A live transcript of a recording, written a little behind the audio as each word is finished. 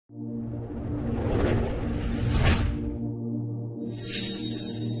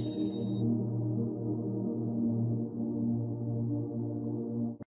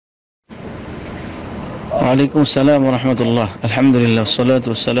ওয়ালাইকুম আসসালাম ওয়া রাহমাতুল্লাহ। আলহামদুলিল্লাহ, সালাতু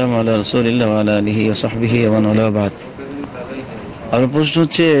ওয়াসসালামু আলা রাসূলিল্লাহ ওয়া আলা আলিহি ওয়া সাহবিহি ওয়া মান ওয়ালা বাদ। আর প্রশ্ন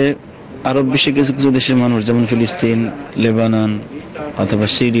হচ্ছে, আরব বিশ্বে কিছু কিছু দেশের মানুষ, যেমন ফিলিস্তিন, লেবানন অথবা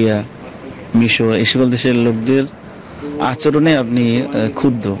সিরিয়া, মিশর, এই সকল দেশের লোকদের আচরণে আপনি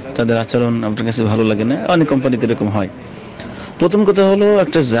ক্ষুব্ধ, তাদের আচরণ আপনার কাছে ভালো লাগে না। অনেক কোম্পানিতে এরকম হয়। প্রথম কথা হলো,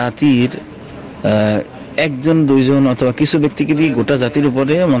 একটা জাতির একজন দুইজন অথবা কিছু ব্যক্তিকে দিয়ে গোটা জাতির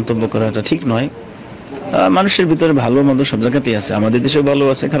উপরে মন্তব্য করাটা ঠিক নয়। মানুষের ভিতরে ভালো মন্দ সব জায়গাতেই আছে। আমাদের দেশেও ভালো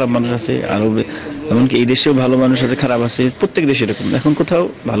আছে, খারাপ মানুষ আছে, আরো এমনকি এই দেশেও ভালো মানুষ আছে, খারাপ আছে। প্রত্যেক দেশে এরকম। এখন কোথাও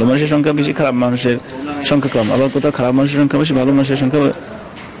ভালো মানুষের সংখ্যা বেশি, খারাপ মানুষের সংখ্যা কম, আবার কোথাও খারাপ মানুষের সংখ্যা বেশি, ভালো মানুষের সংখ্যা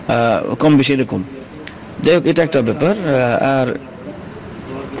কম বেশি, এরকম। যাই হোক, এটা একটা ব্যাপার। আর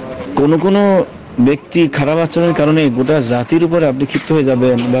কোন কোন ব্যক্তি খারাপ আচরণের কারণে গোটা জাতির উপরে আপনি ক্ষিপ্ত হয়ে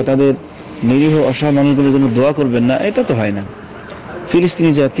যাবেন বা তাদের নিরীহ অসহায় মানুষগুলোর জন্য দোয়া করবেন না, এটা তো হয় না।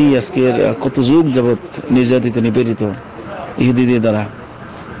 ফিলিস্তিনি জাতি আজকের কত যুগ যাবৎ নির্যাতিত, নিপীড়িত ইহুদিদের দ্বারা।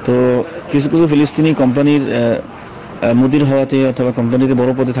 তো কিছু কিছু ফিলিস্তিনি কোম্পানির মুদির হওয়াতে অথবা কোম্পানিতে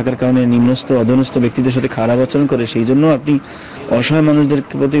বড় পদে থাকার কারণে নিম্নস্থ অধস্তন ব্যক্তিদের সাথে খারাপ আচরণ করে, সেই জন্য আপনি অসহায় মানুষদের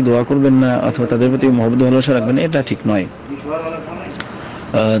প্রতি দোয়া করবেন না অথবা তাদের প্রতি মহব্বত ভালোবাসা রাখবেন, এটা ঠিক নয়।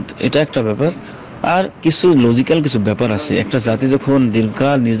 এটা একটা ব্যাপার। আর কিছু লজিক্যাল কিছু ব্যাপার আছে। একটা জাতি যখন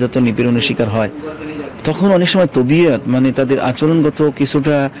দীর্ঘকাল নির্যাতন নিপীড়নের শিকার হয়, তখন অনেক সময় তবিয়ত, মানে তাদের আচরণগত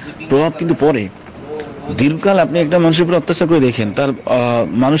কিছুটা প্রভাব কিন্তু পড়ে। দীর্ঘকাল আপনি একটা মানুষের উপর অত্যাচার করে দেখেন, তার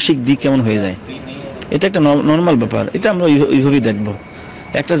মানসিক দিক কেমন হয়ে যায়। এটা একটা নর্মাল ব্যাপার। এটা আমরা ওইভাবেই দেখব।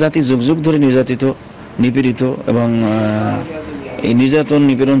 একটা জাতি যুগ যুগ ধরে নির্যাতিত, নিপীড়িত এবং এই নির্যাতন,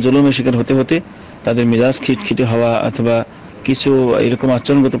 নিপীড়ন, জুলুমের শিকার হতে হতে তাদের মেজাজ খিটখিটে হওয়া অথবা কিছু এরকম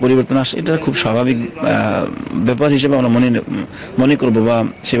আচরণগত পরিবর্তন আসে, এটা খুব স্বাভাবিক ব্যাপার হিসেবে আমরা মনে করব বা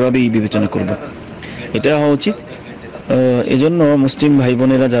সেভাবেই বিবেচনা করব। এটা হওয়া উচিত। এজন্য মুসলিম ভাই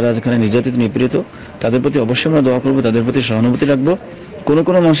বোনেরা যারা যেখানে নির্যাতিত, নিপীড়িত, তাদের প্রতি অবশ্যই আমরা দোয়া করবো, তাদের প্রতি সহানুভূতি রাখবো। কোনো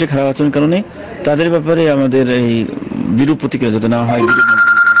কোনো মানুষের খারাপ আচরণের কারণে তাদের ব্যাপারে আমাদের এই বিরূপ প্রতিক্রিয়া যাতে না হয়,